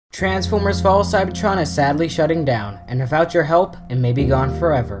Transformers Fall Cybertron is sadly shutting down, and without your help, it may be gone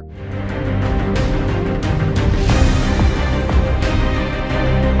forever.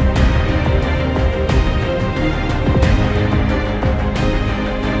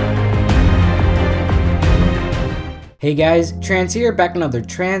 Hey guys, Trans here, back with another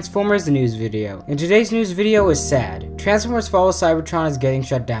Transformers news video. And today's news video is sad. Transformers Fall Cybertron is getting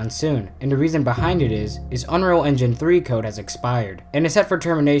shut down soon, and the reason behind it is Unreal Engine 3 code has expired, and is set for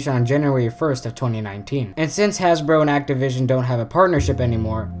termination on January 1st of 2019. And since Hasbro and Activision don't have a partnership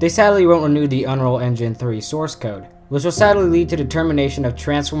anymore, they sadly won't renew the Unreal Engine 3 source code, which will sadly lead to the termination of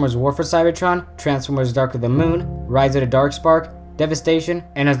Transformers War for Cybertron, Transformers Dark of the Moon, Rise of the Darkspark, Devastation,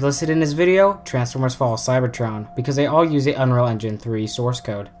 and as listed in this video, Transformers Fall Cybertron, because they all use the Unreal Engine 3 source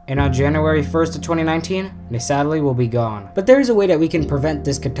code. And on January 1st of 2019, they sadly will be gone. But there is a way that we can prevent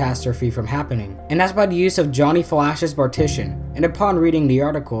this catastrophe from happening, and that's by the use of Johnny Flash's partition. And upon reading the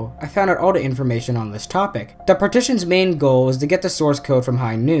article, I found out all the information on this topic. The partition's main goal is to get the source code from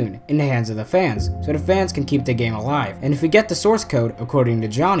High Noon in the hands of the fans, so the fans can keep the game alive. And if we get the source code, according to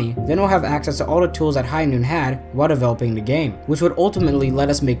Johnny, then we'll have access to all the tools that High Noon had while developing the game, which would ultimately let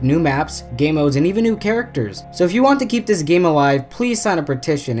us make new maps, game modes, and even new characters. So if you want to keep this game alive, please sign a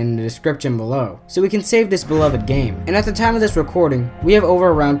petition in the description below, so we can save this beloved game. And at the time of this recording, we have over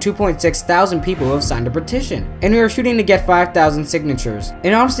around 2.6 thousand people who have signed a petition, and we are shooting to get 5,000 signatures.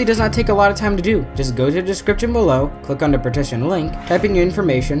 It honestly does not take a lot of time to do. Just go to the description below, click on the petition link, type in your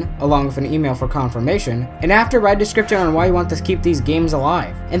information, along with an email for confirmation, and after write a description on why you want to keep these games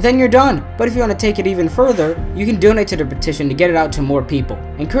alive. And then you're done. But if you want to take it even further, you can donate to the petition to get it out to more people.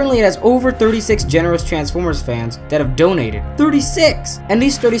 And currently it has over 36 generous Transformers fans that have donated. 36! And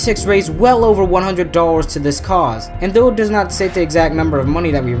these 36 raised well over $100 to this cause. And though it does not state the exact number of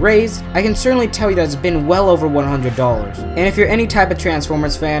money that we raised, I can certainly tell you that it's been well over $100. And if you're any type of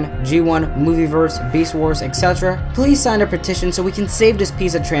Transformers fan, G1, Movieverse, Beast Wars, etc., please sign a petition so we can save this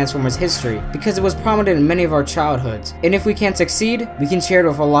piece of Transformers history, because it was prominent in many of our childhoods. And if we can't succeed, we can share it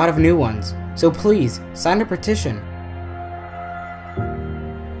with a lot of new ones. So please, sign a petition.